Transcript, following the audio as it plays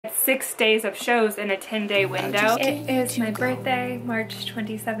6 days of shows in a 10-day window. It is my birthday, March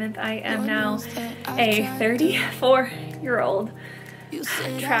 27th. I am now a 34-year-old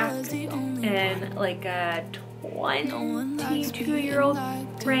trapped in like a 22-year-old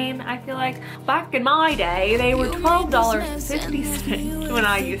brain, I feel like. Back in my day, they were $12.50 when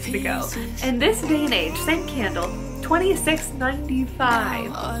I used to go. In this day and age, same candle, $26.95.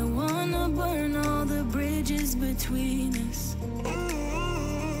 I wanna burn all the bridges between us.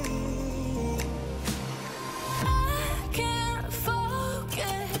 I can't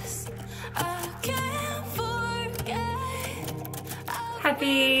focus, I can't forget.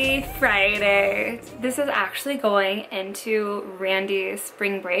 Happy Friday. This is actually going into Randy's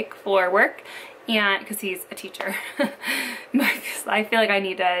spring break for work, and because he's a teacher. I feel like I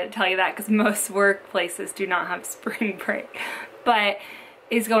need to tell you that because most workplaces do not have spring break, but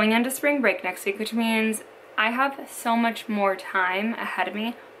is going into spring break next week, which means I have so much more time ahead of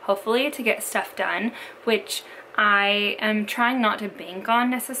me, hopefully, to get stuff done, which I am trying not to bank on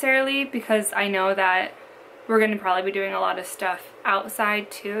necessarily, because I know that we're going to probably be doing a lot of stuff outside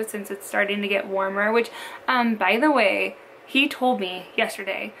too, since it's starting to get warmer, which by the way, he told me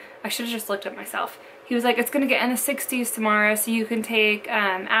yesterday, I should have just looked up myself. He was like, it's going to get in the 60s tomorrow, so you can take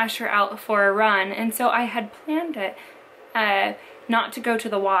Asher out for a run. And so I had planned it not to go to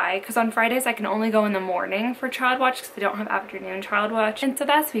the Y, because on Fridays I can only go in the morning for child watch because they don't have afternoon child watch. And so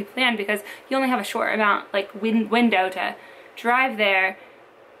that's what we planned, because you only have a short amount, like window to drive there,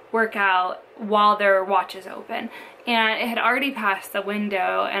 work out while their watch is open. And it had already passed the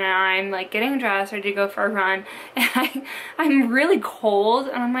window, and I'm like getting dressed, ready to go for a run, and I'm really cold,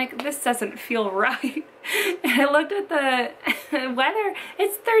 and I'm like, this doesn't feel right. And I looked at the weather,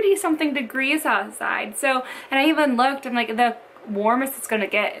 it's 30 something degrees outside. So, and I even looked, I'm like, the warmest it's gonna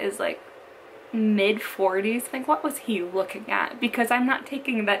get is like mid 40s. Like, what was he looking at? Because I'm not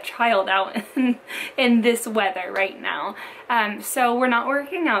taking that child out in this weather right now. So we're not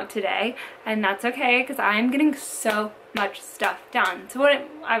working out today, and that's okay, because I'm getting so much stuff done. So what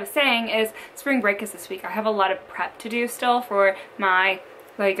I was saying is, spring break is this week. I have a lot of prep to do still for my,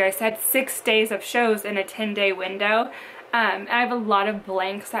 like I said, 6 days of shows in a 10-day window. I have a lot of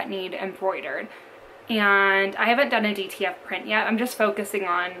blanks that need embroidered. And I haven't done a DTF print yet. I'm just focusing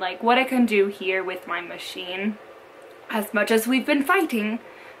on like what I can do here with my machine, as much as we've been fighting.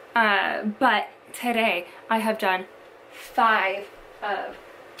 But today I have done 5 of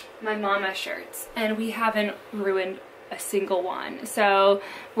my mama shirts, and we haven't ruined a single one. So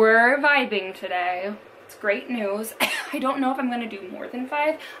we're vibing today. It's great news. I don't know if I'm gonna do more than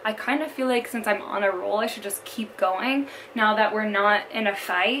 5. I kind of feel like since I'm on a roll, I should just keep going now that we're not in a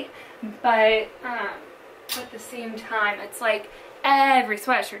fight. But at the same time, it's like every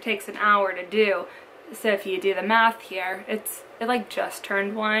sweatshirt takes an hour to do. So if you do the math here, it like just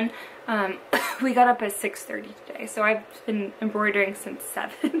turned 1. We got up at 6:30 today, so I've been embroidering since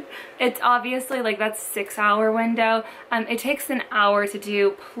 7. It's obviously like that's 6-hour window. It takes an hour to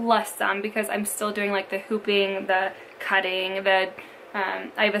do plus some, because I'm still doing like the hooping, the cutting, I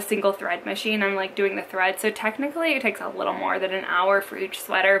have a single thread machine. I'm like doing the thread, so technically it takes a little more than an hour for each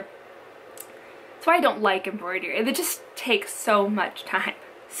sweater. That's why I don't like embroidery. It just takes so much time,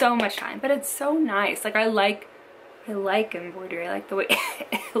 but it's so nice. Like I like embroidery. I like the way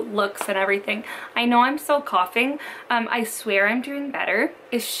it looks and everything. I know I'm still coughing. I swear I'm doing better.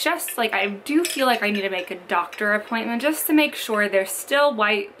 It's just like I do feel like I need to make a doctor appointment just to make sure there's still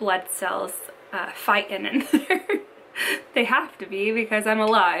white blood cells fighting in there. They have to be, because I'm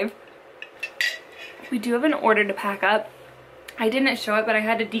alive. We do have an order to pack up. I didn't show it, but I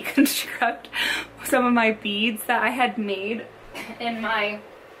had to deconstruct some of my beads that I had made in my,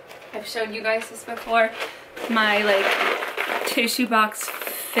 I've shown you guys this before, my like tissue box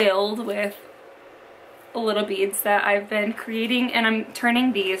filled with little beads that I've been creating, and I'm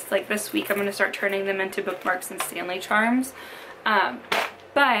turning these, like this week I'm going to start turning them into bookmarks and Stanley charms.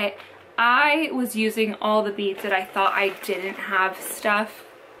 But I was using all the beads that I thought I didn't have stuff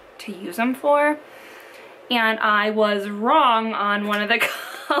to use them for, and I was wrong on one of the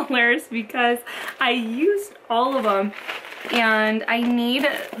colors because I used all of them, and I need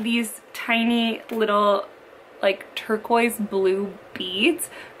these tiny little like turquoise blue beads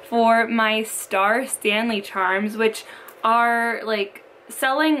for my Star Stanley charms, which are like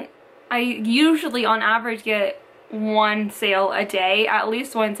selling. I usually on average get 1 sale a day, at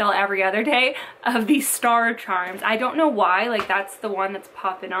least 1 sale every other day of these star charms. I don't know why, like that's the one that's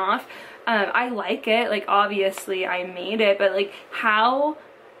popping off. I like it, like obviously I made it, but like how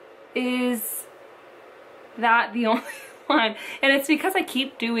is that the only one? And it's because I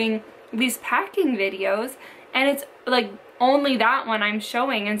keep doing these packing videos, and it's like only that one I'm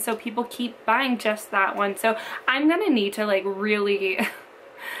showing, and so people keep buying just that one. So I'm gonna need to like really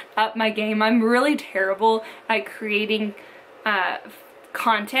up my game. I'm really terrible at creating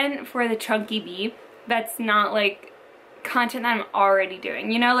content for the Chunky Bee that's not like content that I'm already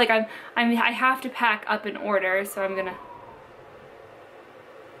doing, you know, like I have to pack up in order. So I'm gonna,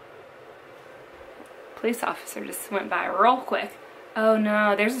 police officer just went by real quick. Oh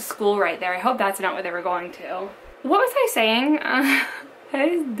no, there's a school right there. I hope that's not where they were going to. What was I saying? I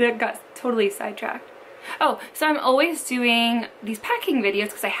got totally sidetracked. Oh, so I'm always doing these packing videos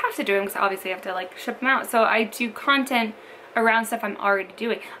because I have to do them, because obviously I have to like ship them out. So I do content around stuff I'm already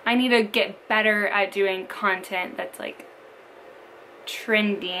doing. I need to get better at doing content that's like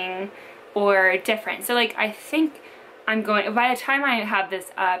trending or different. So like I think I'm going, by the time I have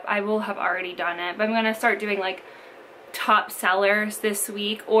this up, I will have already done it, but I'm gonna start doing like top sellers this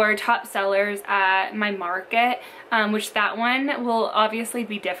week, or top sellers at my market, which that one will obviously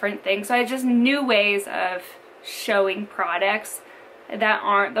be different things. So I just new ways of showing products that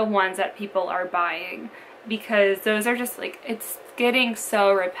aren't the ones that people are buying, because those are just like, it's getting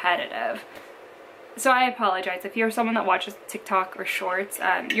so repetitive. So I apologize if you're someone that watches TikTok or shorts.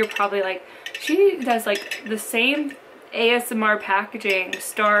 You're probably like, she does like the same ASMR packaging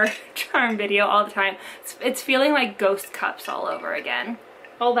star charm video all the time. It's feeling like ghost cups all over again.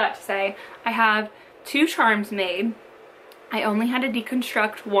 All that to say, I have 2 charms made. I only had to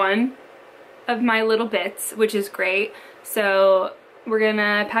deconstruct one of my little bits, which is great. So we're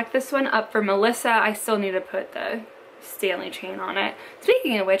gonna pack this one up for Melissa. I still need to put the Stanley chain on it.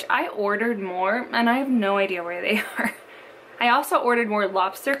 Speaking of which, I ordered more and I have no idea where they are. I also ordered more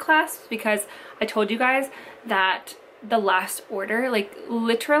lobster clasps because I told you guys that the last order, like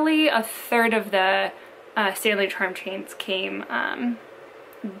literally a third of the Stanley charm chains came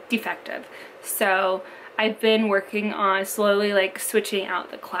defective. So I've been working on slowly like switching out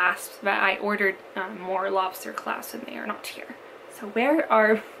the clasps, but I ordered more lobster clasps and they are not here. So where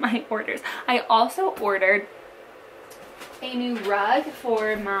are my orders? I also ordered a new rug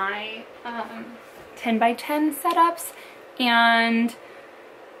for my 10 by 10 setups, and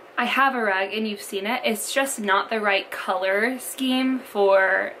I have a rug and you've seen it. It's just not the right color scheme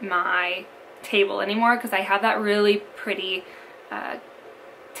for my table anymore, because I have that really pretty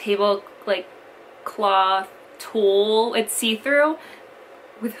table like cloth tulle. It's see-through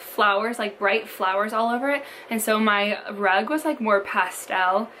with flowers, like bright flowers all over it, and so my rug was like more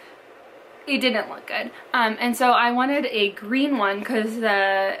pastel. It didn't look good, and so I wanted a green one because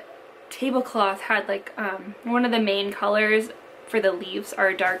the tablecloth had like one of the main colors for the leaves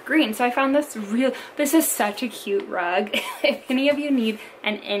are dark green. So I found this this is such a cute rug. If any of you need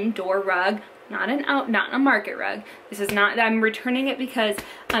an indoor rug, not a market rug, this is not, I'm returning it because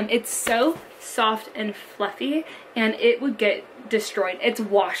it's so soft and fluffy and it would get destroyed. It's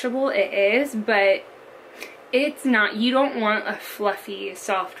washable, it is, but it's not, you don't want a fluffy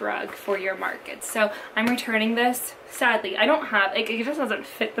soft rug for your market. So I'm returning this. Sadly, I don't have, like, it just doesn't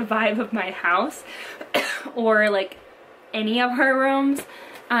fit the vibe of my house or like any of her rooms.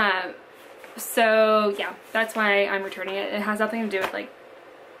 So yeah, that's why I'm returning it. It has nothing to do with like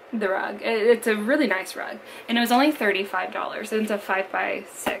the rug. It's a really nice rug and it was only $35 and it's a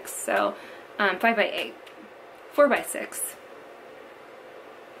 5x6, so 5x8, 4x6,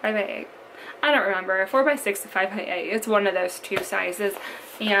 5x8. I don't remember, 4x6 to 5x8. It's one of those 2 sizes,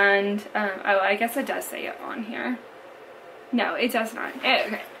 and oh, I guess it does say it on here. No, it does not.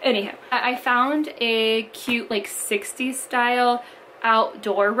 Okay. Anyhow, I found a cute like 60s style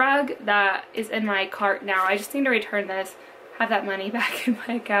outdoor rug that is in my cart now. I just need to return this, have that money back in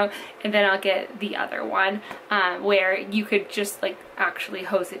my account, and then I'll get the other one where you could just like actually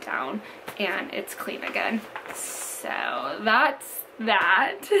hose it down and it's clean again. So that's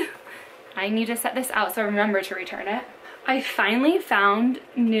that. I need to set this out so remember to return it. I finally found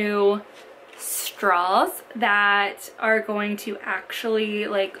new straws that are going to actually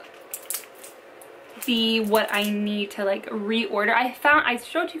like be what I need to like reorder. I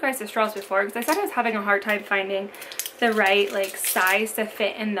showed you guys the straws before because I said I was having a hard time finding the right like size to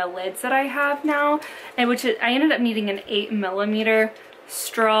fit in the lids that I have now, and I ended up needing an 8mm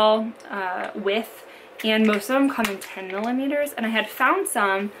straw width, and most of them come in 10mm, and I had found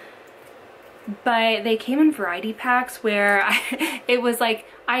some, but they came in variety packs where it was like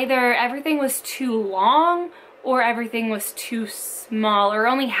either everything was too long or everything was too small, or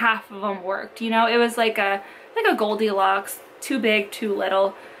only half of them worked, you know? It was like a Goldilocks, too big, too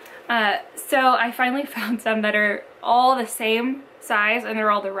little. So I finally found some that are all the same size and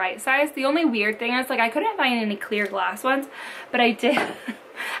they're all the right size. The only weird thing is like I couldn't find any clear glass ones, but I did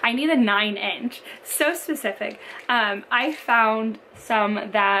I need a 9-inch. So specific. I found some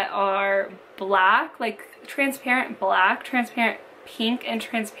that are black, like transparent black, transparent pink, and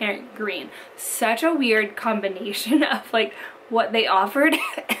transparent green. Such a weird combination of like what they offered.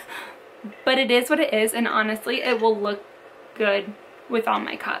 But it is what it is, and honestly it will look good with all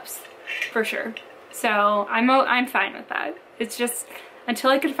my cups for sure. So I'm fine with that. It's just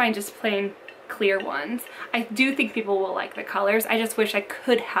until I can find just plain clear ones. I do think people will like the colors. I just wish I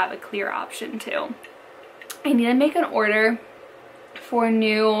could have a clear option too. I need to make an order for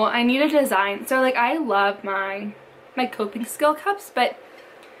I need a design. So like I love my coping skill cups, but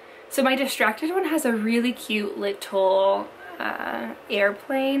so my distracted one has a really cute little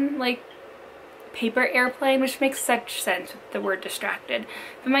airplane, like paper airplane, which makes such sense with the word distracted.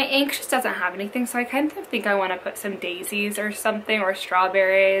 But my anxious doesn't have anything, so I kind of think I want to put some daisies or something, or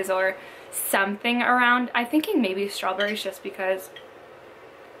strawberries or something around. I'm thinking maybe strawberries, just because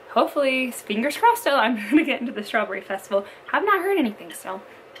hopefully, fingers crossed still, I'm gonna get into the strawberry festival. Have not heard anything still,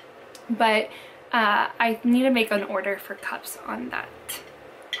 but I need to make an order for cups on that.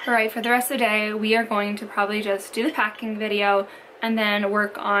 All right, for the rest of the day we are going to probably just do the packing video and then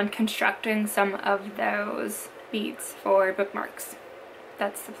work on constructing some of those beads for bookmarks.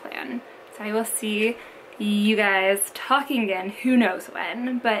 That's the plan. So I will see you guys talking again, who knows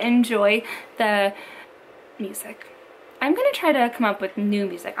when, but enjoy the music. I'm gonna try to come up with new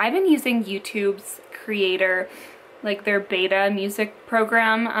music. I've been using YouTube's Creator, like their beta music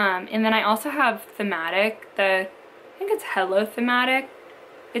program, and then I also have Thematic, I think it's Hello Thematic.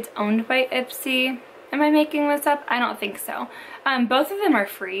 It's owned by Ipsy. Am I making this up? I don't think so. Both of them are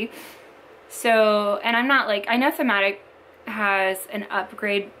free. So, and I'm not like, I know Thematic has an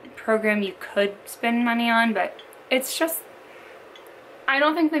upgrade program you could spend money on, but it's just, I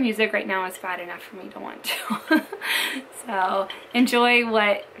don't think the music right now is bad enough for me to want to. So enjoy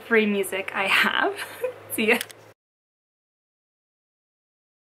what free music I have. See ya.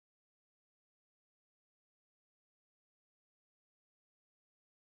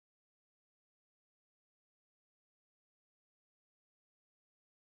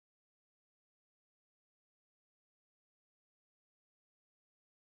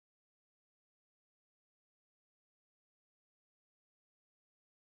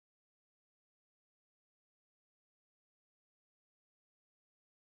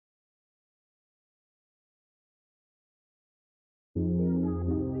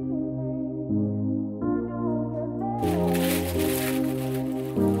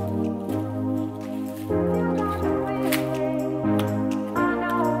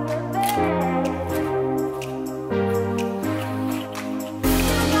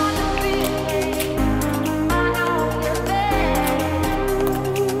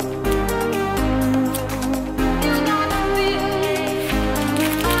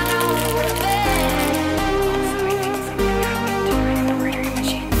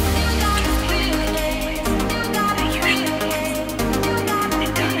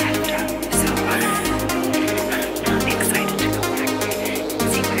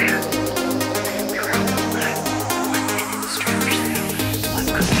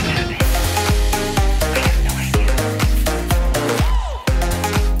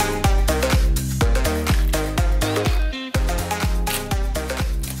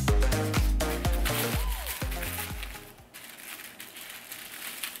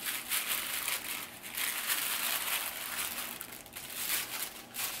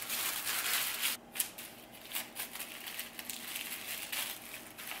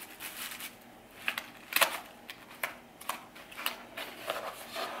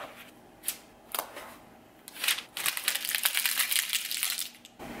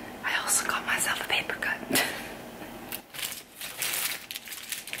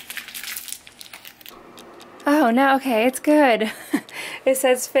 Oh no, okay, it's good. It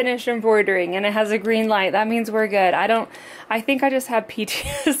says finish embroidering and it has a green light. That means we're good. I think I just have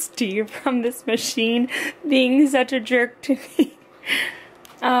PTSD from this machine being such a jerk to me.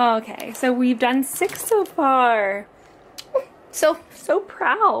 Oh, okay, so we've done 6 so far. So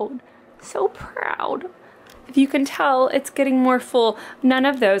proud. So proud. If you can tell, it's getting more full. None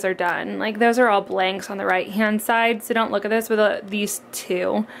of those are done. Like, those are all blanks on the right-hand side, so don't look at this with these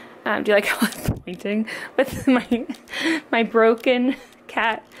 2. Do you like how I'm pointing with my broken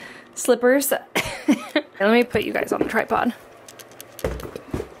cat slippers? Let me put you guys on the tripod.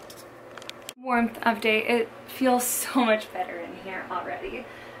 Warmth update. It feels so much better in here already.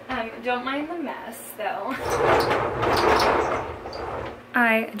 Don't mind the mess though.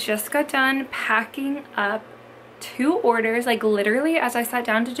 I just got done packing up 2 orders, like literally as I sat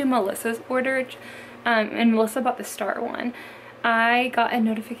down to do Melissa's order, and Melissa bought the star one. I got a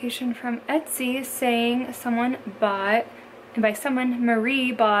notification from Etsy saying someone bought, and by someone,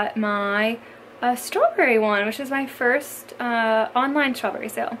 Marie bought my strawberry one, which is my first online strawberry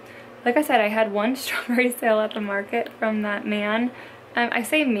sale. Like I said, I had one strawberry sale at the market from that man. I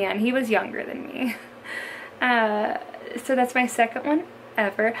say man, he was younger than me. So that's my second one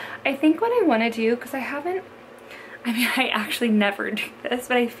ever. I think what I want to do, because I actually never do this,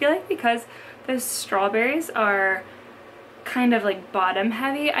 but I feel like because those strawberries are kind of like bottom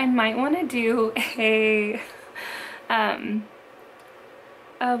heavy, I might want to do a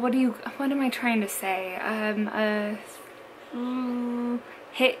what am I trying to say,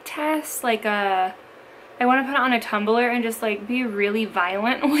 hit test, like I want to put it on a tumbler and just like be really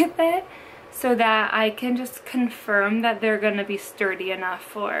violent with it so that I can just confirm that they're gonna be sturdy enough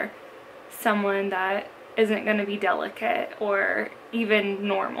for someone that isn't gonna be delicate or even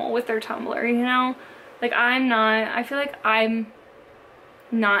normal with their tumbler, you know? Like I feel like I'm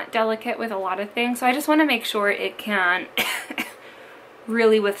not delicate with a lot of things, so I just want to make sure it can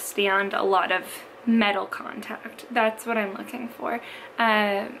really withstand a lot of metal contact. That's what I'm looking for.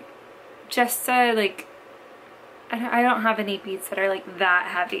 Just so like, I don't have any beads that are like that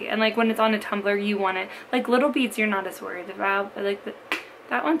heavy, and like when it's on a tumbler you want it, like little beads you're not as worried about, but like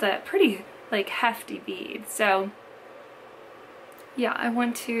that one's a pretty like hefty bead, so yeah, I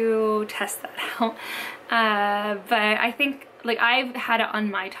want to test that out. But I think like I've had it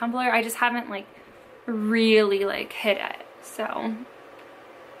on my tumbler, I just haven't like really like hit it, so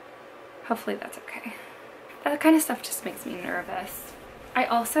hopefully that's okay. That kind of stuff just makes me nervous. I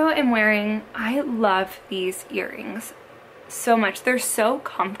also am wearing, I love these earrings so much. They're so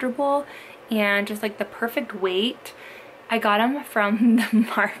comfortable and just like the perfect weight. I got them from the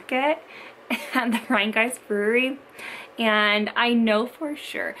market at the Rheingeist Brewery, and I know for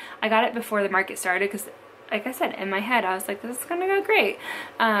sure I got it before the market started because, like I said, in my head I was like, this is gonna go great.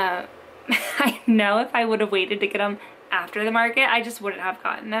 I know if I would have waited to get them after the market, I just wouldn't have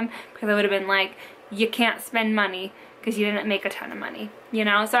gotten them, because I would have been like, you can't spend money because you didn't make a ton of money, you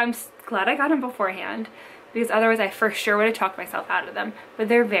know? So I'm glad I got them beforehand, because otherwise I for sure would have talked myself out of them. But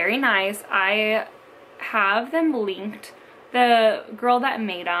they're very nice. I have them linked. The girl that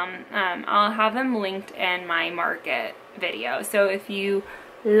made them, I'll have them linked in my market video. So if you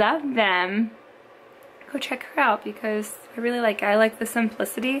love them, go check her out, because I really like it. I like the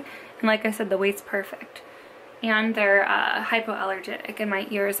simplicity, and like I said, the weight's perfect. And they're hypoallergenic, and my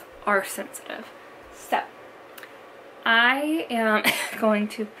ears are sensitive. So I am going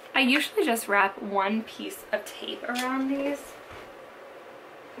to, I usually just wrap one piece of tape around these.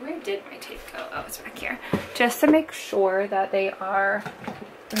 Where did my tape go? Oh, it's back here. Just to make sure that they are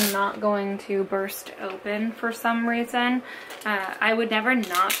not going to burst open for some reason. I would never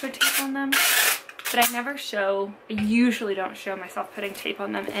not put tape on them, but I usually don't show myself putting tape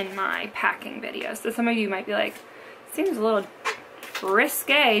on them in my packing videos. So some of you might be like, seems a little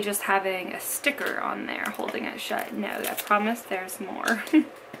risque just having a sticker on there holding it shut. No, I promise there's more.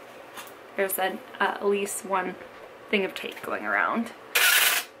 There's at least one thing of tape going around.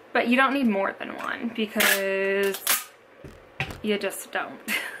 But you don't need more than one, because you just don't.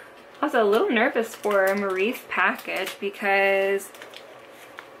 Also a little nervous for Marie's package, because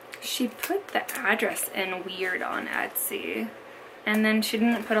she put the address in weird on Etsy, and then she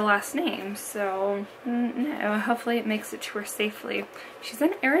didn't put a last name, so no, hopefully it makes it to her safely. She's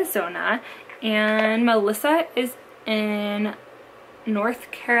in Arizona, and Melissa is in North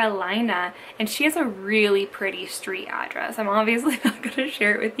Carolina, and she has a really pretty street address. I'm obviously not going to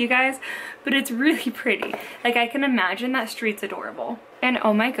share it with you guys, but it's really pretty. Like, I can imagine that street's adorable. And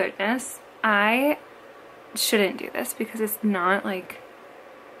oh my goodness, I shouldn't do this because it's not like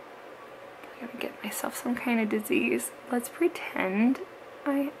I'm gonna get myself some kind of disease. Let's pretend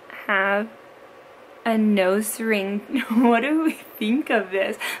I have a nose ring. What do we think of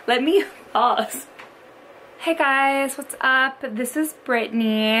this? Let me pause. Hey guys, what's up? This is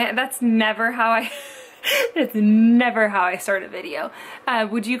Brittany. That's never how I that's never how I start a video.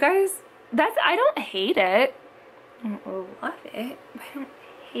 Would you guys, I don't hate it. I don't love it, but I don't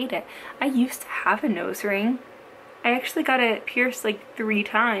hate it. I used to have a nose ring. I actually got it pierced like 3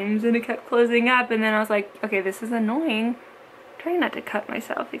 times and it kept closing up, and then I was like, okay, this is annoying. I'm trying not to cut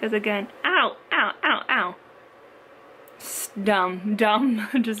myself because, again, ow, ow, ow, ow. Just dumb,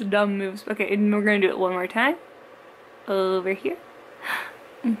 just dumb moves. Okay, and we're gonna do it one more time. Over here.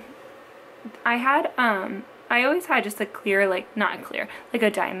 I always had just a clear, like, not clear, like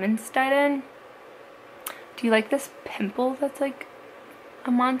a diamond stud in. Do you like this pimple that's like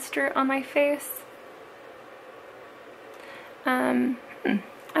a monster on my face?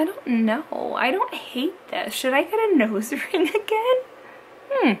 I don't know. I don't hate this. Should I get a nose ring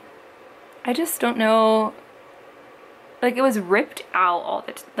again? I just don't know. Like, it was ripped out all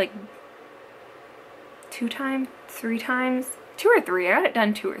the, like, 2 times, 3 times, 2 or 3. I got it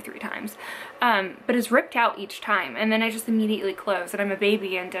done 2 or 3 times. But it's ripped out each time. And then I just immediately closed. And I'm a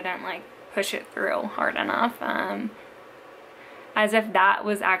baby and didn't, like, push it through hard enough. As if that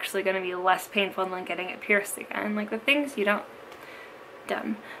was actually going to be less painful than getting it pierced again. Like, the things you don't,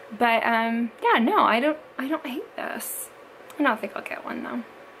 dumb. But, yeah, no, I don't hate this. I don't think I'll get one, though.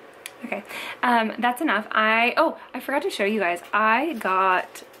 Okay, that's enough. I forgot to show you guys. I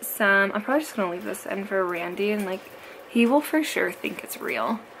got some, I'm probably just gonna leave this in for Randy, and like, he will for sure think it's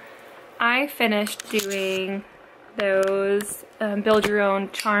real. I finished doing those build your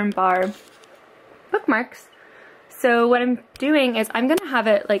own charm bar bookmarks. So what I'm doing is I'm gonna have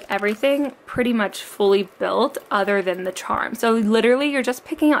it like everything pretty much fully built other than the charm. So literally you're just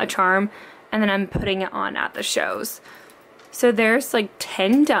picking out a charm and then I'm putting it on at the shows. So there's like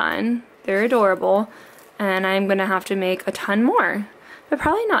 10 done. They're adorable. And I'm gonna have to make a ton more. But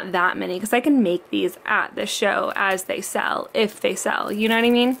probably not that many because I can make these at the show as they sell, if they sell. You know what I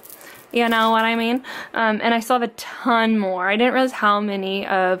mean? You know what I mean? And I still have a ton more. I didn't realize how many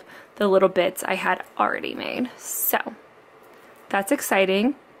of the little bits I had already made. So that's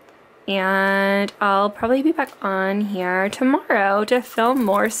exciting. And I'll probably be back on here tomorrow to film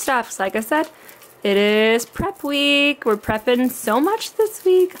more stuff. So like I said, it is prep week. We're prepping so much this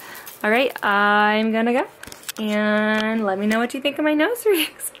week. All right, I'm gonna go. And let me know what you think of my nose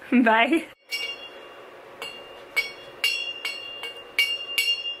rings. Bye.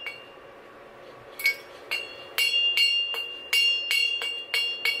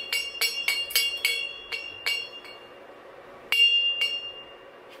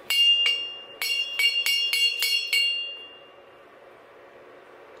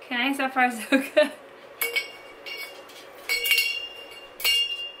 Okay, so far so good.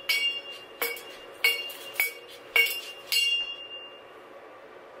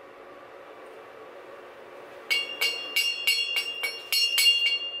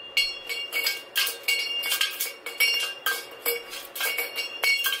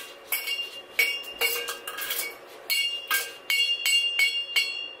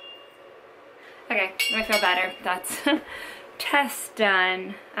 Okay, I feel better. That's test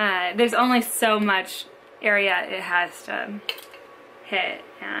done. There's only so much area it has to hit,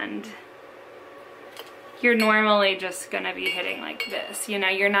 and you're normally just gonna be hitting like this, you know,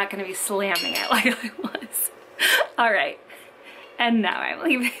 you're not gonna be slamming it like I was. All right, and now I'm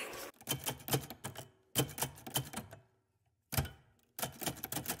leaving.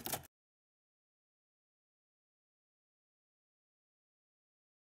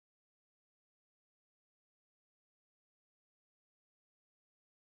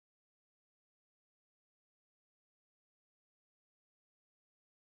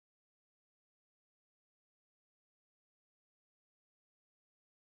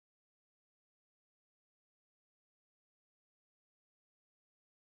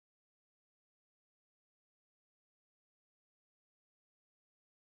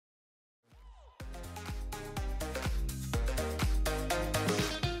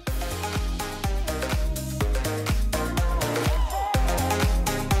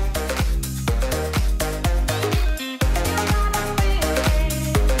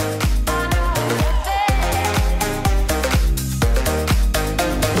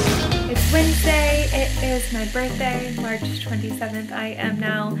 My birthday, March 27th. I am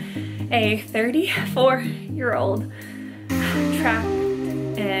now a 34-year-old trapped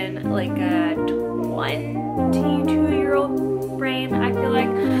in like a 22-year-old brain. I feel like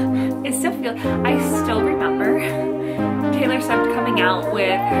I still remember Taylor Swift coming out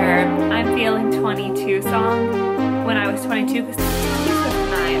with her I'm Feeling 22 song when I was 22, because Taylor Swift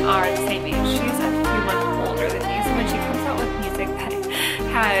and I are the same age. She's a few months older than me, so when she comes out with music that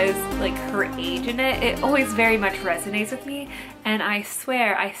has like her age in it, it always very much resonates with me, and I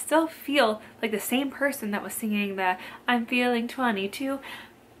swear I still feel like the same person that was singing the I'm Feeling 22.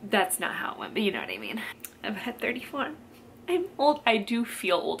 That's not how it went, but you know what I mean. I'm at 34. I'm old. I do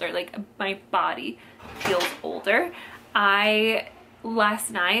feel older, like my body feels older. Last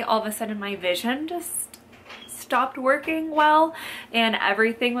night all of a sudden my vision just stopped working well and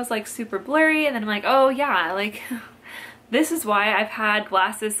everything was like super blurry, and then I'm like, oh yeah, like this is why I've had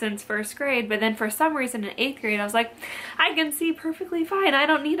glasses since 1st grade, but then for some reason in 8th grade I was like, I can see perfectly fine, I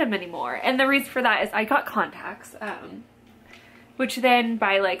don't need them anymore. And the reason for that is I got contacts, which then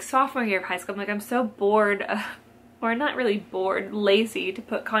by like sophomore year of high school, I'm like, I'm so bored of or not really bored, lazy to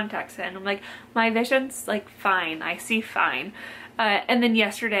put contacts in. I'm like, my vision's like fine, I see fine. And then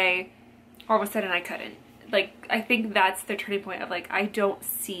yesterday, all of a sudden I couldn't. Like, I think that's the turning point of like, I don't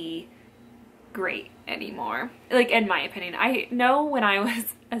see great anymore. Like, in my opinion. I know when I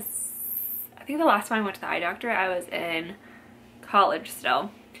was, I think the last time I went to the eye doctor, I was in college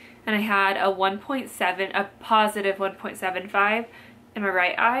still. And I had a 1.7, a positive 1.75 in my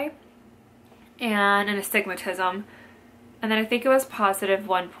right eye and an astigmatism. And then I think it was positive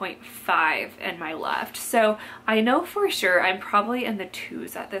 1.5 in my left. So I know for sure I'm probably in the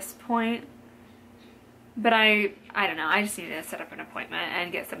 2s at this point. But I don't know, I just need to set up an appointment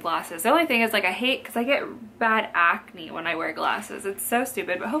and get some glasses. The only thing is, like, I hate, because I get bad acne when I wear glasses. It's so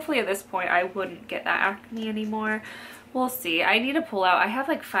stupid, but hopefully at this point I wouldn't get that acne anymore. We'll see. I need to pull out, I have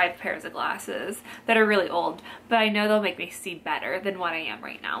like 5 pairs of glasses that are really old, but I know they'll make me see better than what I am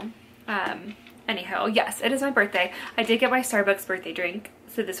right now. Anyhow, yes, it is my birthday. I did get my Starbucks birthday drink.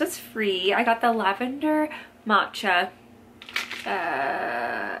 So this was free. I got the lavender matcha,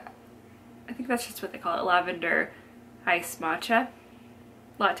 I think that's just what they call it, lavender iced matcha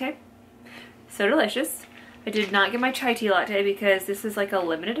latte. So delicious. I did not get my chai tea latte because this is like a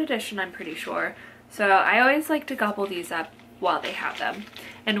limited edition, I'm pretty sure. So I always like to gobble these up while they have them.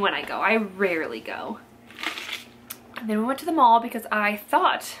 And when I go, I rarely go. And then we went to the mall because I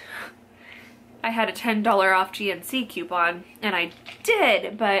thought I had a $10 off GNC coupon, and I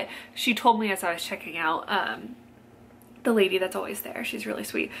did, but she told me as I was checking out, the lady that's always there, she's really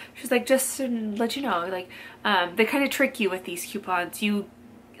sweet. She's like, just to let you know, like, they kind of trick you with these coupons. You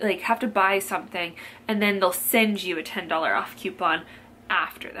like have to buy something and then they'll send you a $10 off coupon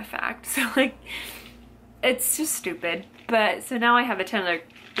after the fact. So like, it's just stupid. But so now I have a $10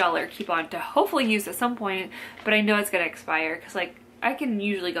 coupon to hopefully use at some point, but I know it's gonna expire because like I can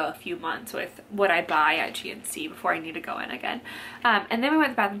usually go a few months with what I buy at GNC before I need to go in again. And then we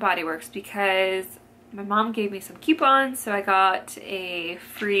went to Bath & Body Works because my mom gave me some coupons, so I got a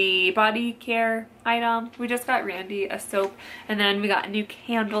free body care item. We just got Randy a soap, and then we got new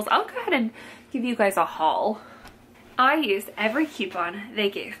candles. I'll go ahead and give you guys a haul. I used every coupon they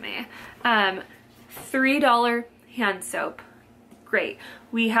gave me. $3 hand soap, great.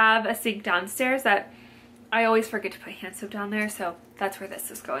 We have a sink downstairs that I always forget to put hand soap down there, so that's where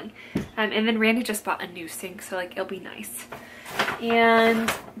this is going. And then Randy just bought a new sink, so like it'll be nice. And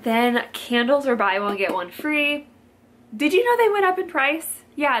then candles are buy one get one free. Did you know they went up in price?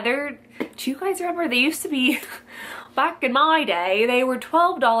 Yeah, do you guys remember they used to be, back in my day, they were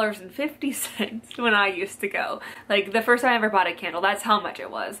 $12.50 when I used to go. Like the first time I ever bought a candle, that's how much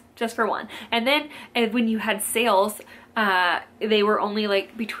it was, just for one. And then when you had sales, they were only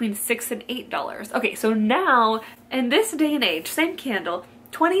like between $6 and $8. Okay, so now in this day and age, same candle,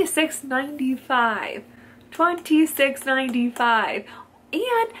 $26.95. $26.95.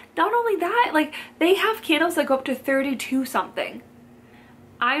 And not only that, like they have candles that go up to 32 something.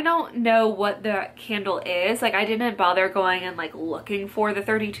 I don't know what the candle is. Like I didn't bother going and like looking for the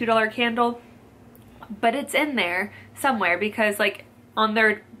 $32 candle, but it's in there somewhere because like on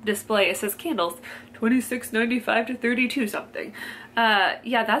their display it says candles $26.95 to 32 something.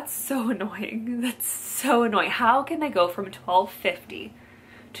 Yeah, that's so annoying. That's so annoying. How can they go from $12.50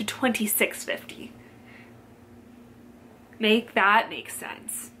 to $26.50? Make that make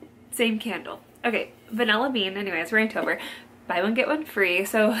sense. Same candle. Okay, vanilla bean. Anyways, rant over. Buy one get one free.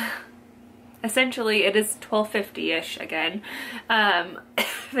 So essentially it is $12.50-ish again.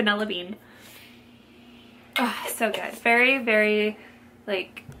 Vanilla bean. Oh, so good. Very, very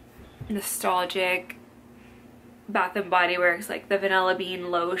like nostalgic. Bath and Body Works, like the vanilla bean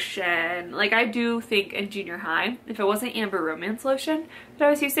lotion. Like I do think in junior high, if it wasn't Amber Romance lotion that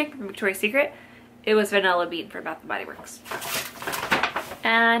I was using from Victoria's Secret, it was vanilla bean for Bath & Body Works.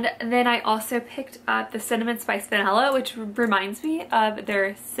 And then I also picked up the cinnamon spice vanilla, which reminds me of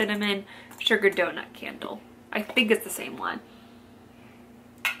their cinnamon sugar donut candle. I think it's the same one.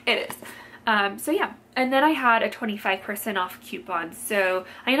 It is. So yeah, and then I had a 25% off coupon, so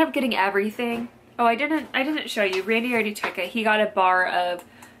I ended up getting everything. Oh, I didn't show you. Randy already took it. He got a bar of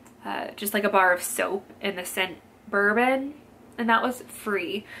just like a bar of soap in the scent bourbon, and that was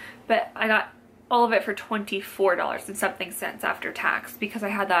free. But I got all of it for $24 and something cents after tax because I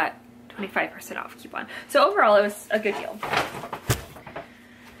had that 25% off coupon. So overall it was a good deal.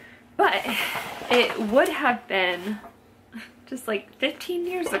 But it would have been just like 15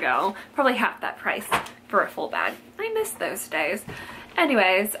 years ago, probably half that price for a full bag. I miss those days.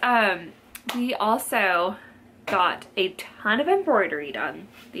 Anyways, we also got a ton of embroidery done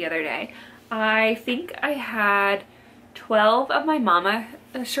the other day. I think I had 12 of my mama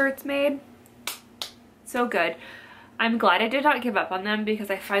shirts made. So good. I'm glad I did not give up on them because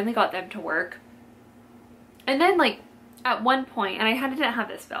I finally got them to work. And then like at one point, and I didn't have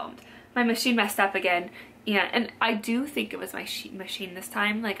this filmed, my machine messed up again. And I do think it was my machine this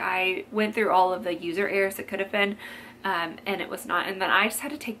time. Like I went through all of the user errors it could have been, and it was not. And then I just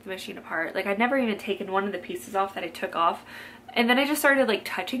had to take the machine apart. Like I'd never even taken one of the pieces off that I took off. And then I just started like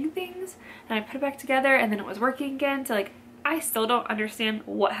touching things and I put it back together and then it was working again. So like I still don't understand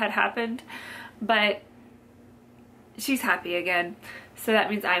what had happened, but she's happy again. So that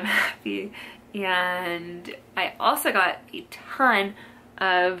means I'm happy. And I also got a ton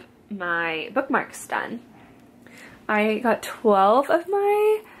of my bookmarks done. I got 12 of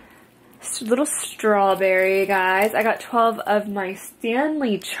my little strawberry guys. I got 12 of my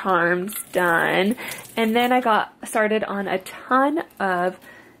Stanley charms done. And then I got started on a ton of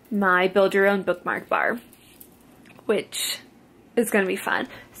my build your own bookmark bar, which is going to be fun.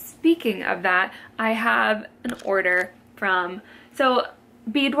 Speaking of that, I have an order from, so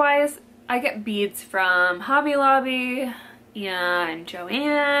bead wise, I get beads from Hobby Lobby and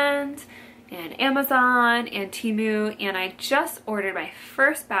Joann's and Amazon and Temu, and I just ordered my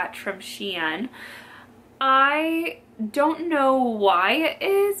first batch from Shein. I don't know why it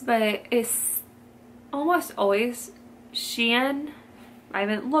is, but it's almost always Shein. I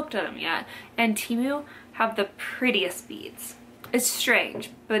haven't looked at them yet, and Temu have the prettiest beads. It's strange,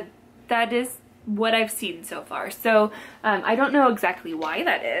 but that is what I've seen so far. So I don't know exactly why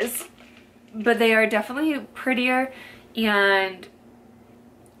that is, but they are definitely prettier and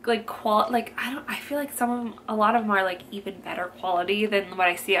like I feel like a lot of them are like even better quality than what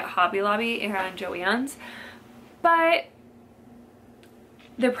I see at Hobby Lobby and Joann's, but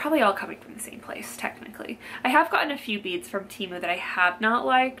they're probably all coming from the same place technically. I have gotten a few beads from Temu that I have not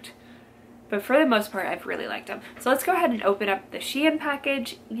liked, but for the most part I've really liked them. So let's go ahead and open up the Shein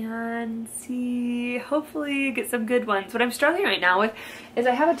package and see, hopefully get some good ones. What I'm struggling right now with is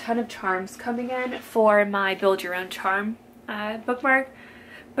I have a ton of charms coming in for my build your own charm bookmark,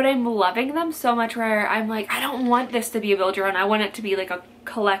 but I'm loving them so much where I'm like, I don't want this to be a build your own. I want it to be like a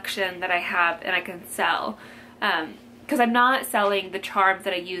collection that I have and I can sell. Because I'm not selling the charms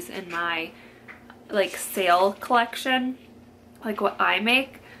that I use in my like sale collection, like what I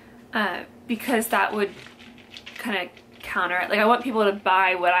make, because that would kind of counter it. Like I want people to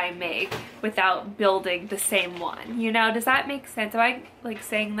buy what I make without building the same one, you know? Does that make sense? Am I like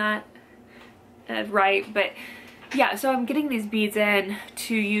saying that right? But yeah, so I'm getting these beads in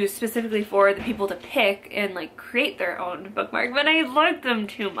to use specifically for the people to pick and like create their own bookmark, but I like them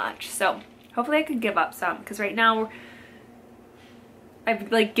too much. So hopefully I can give up some, because right now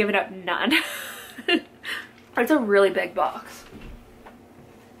I've like given up none. It's a really big box.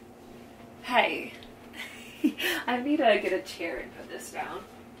 Hey, I need to get a chair and put this down.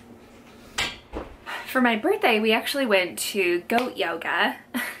 For my birthday, we actually went to goat yoga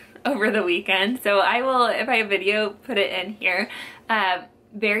over the weekend. So I will, if I have video, put it in here.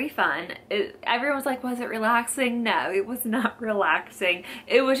 Very fun. Everyone's like, was it relaxing? No, it was not relaxing.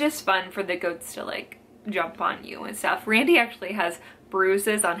 It was just fun for the goats to like jump on you and stuff. Randy actually has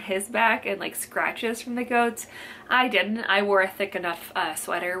bruises on his back and like scratches from the goats. I didn't. I wore a thick enough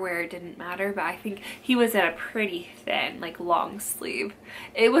sweater where it didn't matter, but I think he was in a pretty thin, like long sleeve.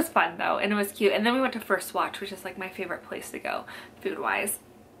 It was fun though, and it was cute. And then we went to First Watch, which is like my favorite place to go food wise.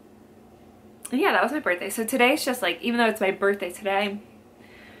 And yeah, that was my birthday. So today's just like, even though it's my birthday today,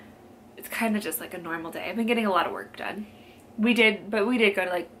 it's kind of just like a normal day. I've been getting a lot of work done. We did go to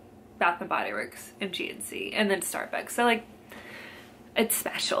like Bath and Body Works and GNC and then Starbucks. So like, it's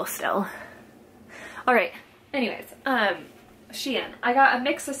special still. All right. Anyways, Shein. I got a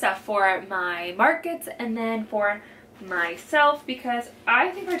mix of stuff for my markets and then for myself, because I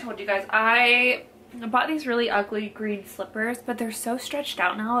think I told you guys I bought these really ugly green slippers, but they're so stretched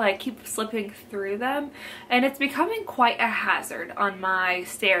out now that I keep slipping through them, and it's becoming quite a hazard on my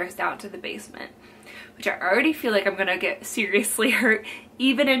stairs down to the basement, which I already feel like I'm gonna get seriously hurt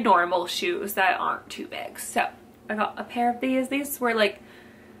even in normal shoes that aren't too big. So I got a pair of these. These were like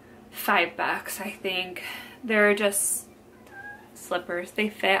 $5, I think. They're just slippers. They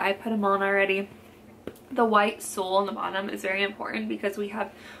fit. I put them on already. The white sole on the bottom is very important because we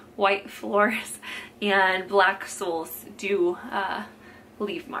have white floors and black soles do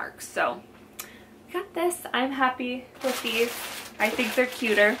leave marks. So I got this. I'm happy with these. I think they're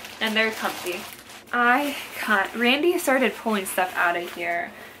cuter and they're comfy. Randy started pulling stuff out of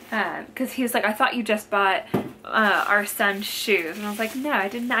here because he was like, I thought you just bought our son's shoes. And I was like, no, I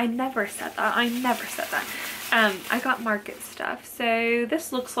didn't. I never said that. I never said that. I got market stuff. So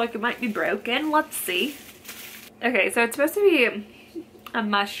this looks like it might be broken. Let's see. Okay, so it's supposed to be a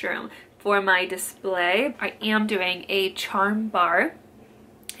mushroom. for my display. I am doing a charm bar,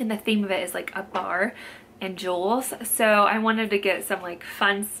 and the theme of it is like a bar and jewels. So I wanted to get some like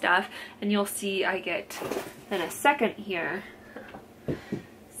fun stuff, and you'll see I get in a second here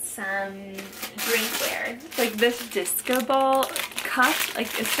some drinkware. Like this disco ball cup,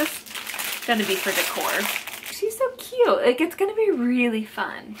 like it's just gonna be for decor. She's so cute. Like it's gonna be really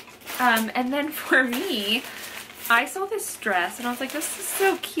fun. And then for me, I saw this dress and I was like, this is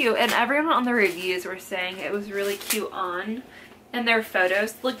so cute. And everyone on the reviews were saying it was really cute on, and their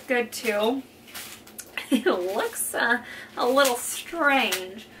photos looked good too. It looks a little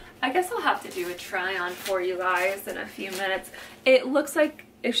strange. I guess I'll have to do a try on for you guys in a few minutes. It looks like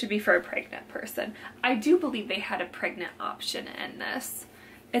it should be for a pregnant person. I do believe they had a pregnant option in this.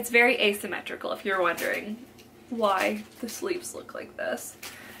 It's very asymmetrical if you're wondering why the sleeves look like this.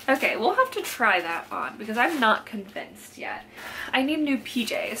 Okay, we'll have to try that on because I'm not convinced yet. I need new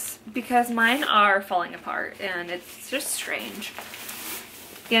PJs because mine are falling apart and it's just strange.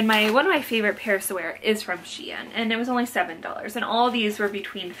 And one of my favorite pairs to wear is from Shein, and it was only $7. And all these were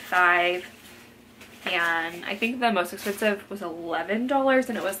between $5 and I think the most expensive was $11,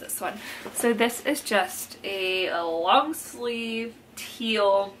 and it was this one. So this is just a long sleeve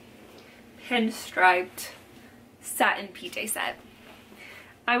teal pinstriped satin PJ set.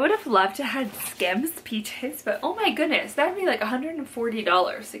 I would have loved to have Skims PJs, but oh my goodness, that'd be like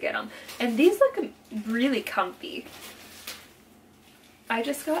 $140 to get them. And these look really comfy. I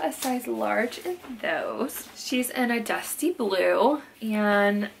just got a size large in those. She's in a dusty blue,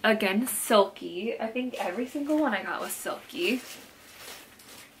 and again, silky. I think every single one I got was silky.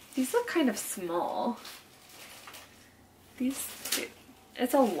 These look kind of small.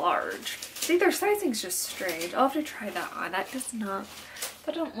 It's a large. See, their sizing's just strange. I'll have to try that on. That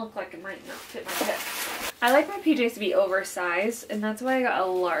don't look like it might not fit my hip. I like my PJs to be oversized, and that's why I got a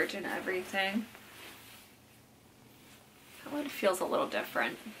large in everything. That one feels a little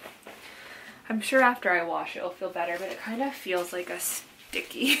different. I'm sure after I wash it, it'll feel better, but it kind of feels like a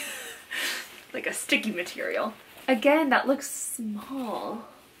sticky, like a sticky material. Again, that looks small.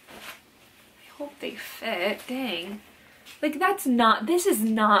 I hope they fit. Dang. Like this is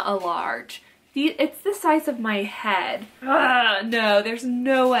not a large. It's the size of my head. No, there's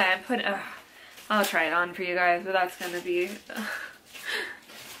no way I'm putting, I'll try it on for you guys, but that's gonna be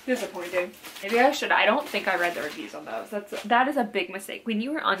disappointing. Maybe I should. I don't think I read the reviews on those. That is a big mistake. When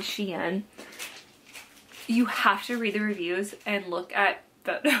you are on Shein, you have to read the reviews and look at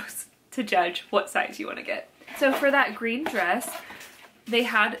photos to judge what size you want to get. So for that green dress, they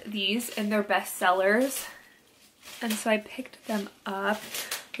had these in their best sellers, and so I picked them up.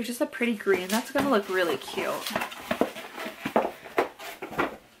 They're just a pretty green. That's gonna look really cute.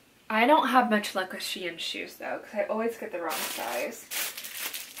 I don't have much luck with Shein shoes though, because I always get the wrong size.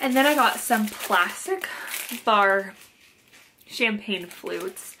 And then I got some plastic bar champagne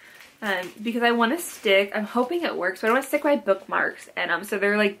flutes because I want to stick, I'm hoping it works, but I want to stick my bookmarks in them so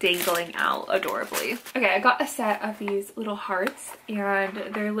they're like dangling out adorably. Okay, I got a set of these little hearts,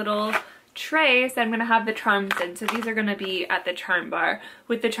 and they're little trays that I'm gonna have the charms in. So these are gonna be at the charm bar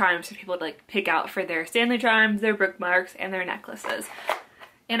with the charms for people to like pick out for their Stanley charms, their bookmarks, and their necklaces.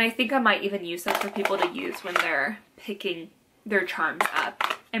 And I think I might even use them for people to use when they're picking their charms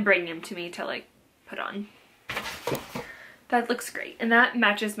up and bringing them to me to like put on. That looks great, and that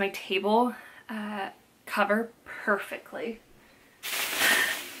matches my table cover perfectly.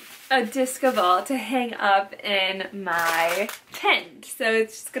 A disco ball to hang up in my tent. So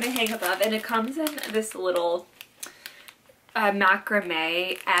it's just gonna hang above, and it comes in this little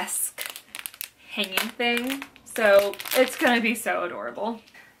macrame-esque hanging thing. So it's gonna be so adorable.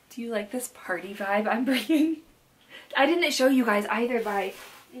 Do you like this party vibe I'm bringing? I didn't show you guys either, but I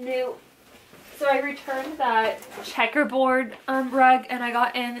knew. So I returned that checkerboard rug, and I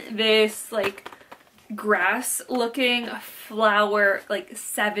got in this like grass looking flower like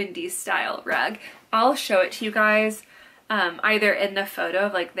 70s style rug. I'll show it to you guys either in the photo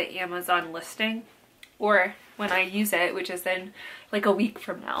of like the Amazon listing or when I use it, which is in like a week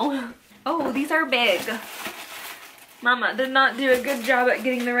from now. Oh, these are big. Mama did not do a good job at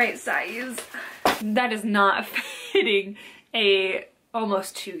getting the right size. That is not fitting a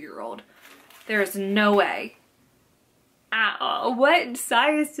almost 2-year-old. There is no way at all. What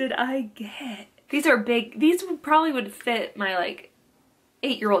size did I get? These are big. These probably would fit my like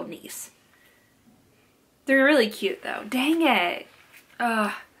 8-year-old niece. They're really cute though. Dang it.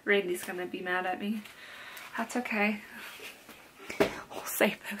 Randy's gonna be mad at me. That's okay. We'll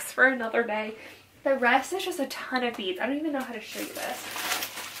save those for another day. The rest is just a ton of beads. I don't even know how to show you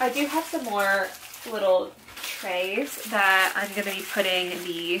this. I do have some more little trays that I'm gonna be putting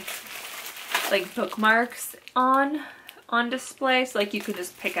the like bookmarks on display, so like you can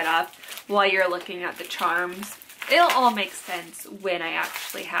just pick it up while you're looking at the charms. It'll all make sense when I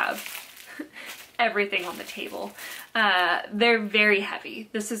actually have everything on the table. They're very heavy.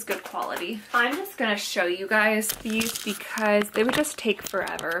 This is good quality. I'm just gonna show you guys these because they would just take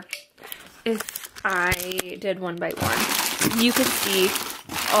forever if I did one by one. You can see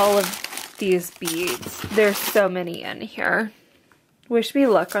all of these beads. There's so many in here. Wish me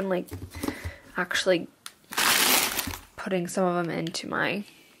luck on like actually putting some of them into my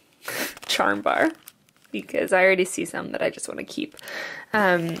charm bar because I already see some that I just want to keep.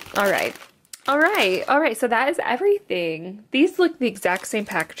 All right, so that is everything. These look the exact same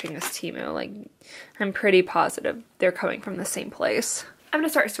packaging as Temu. Like, I'm pretty positive they're coming from the same place. I'm gonna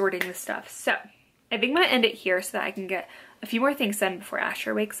start sorting this stuff. So, I think I'm gonna end it here so that I can get a few more things done before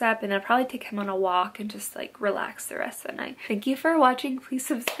Asher wakes up, and I'll probably take him on a walk and just like relax the rest of the night. Thank you for watching. Please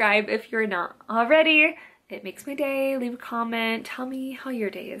subscribe if you're not already. It makes my day. Leave a comment. Tell me how your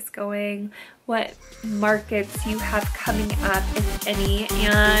day is going, what markets you have coming up, if any,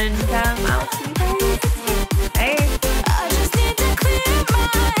 and I'll see you guys. Bye. I just need to clear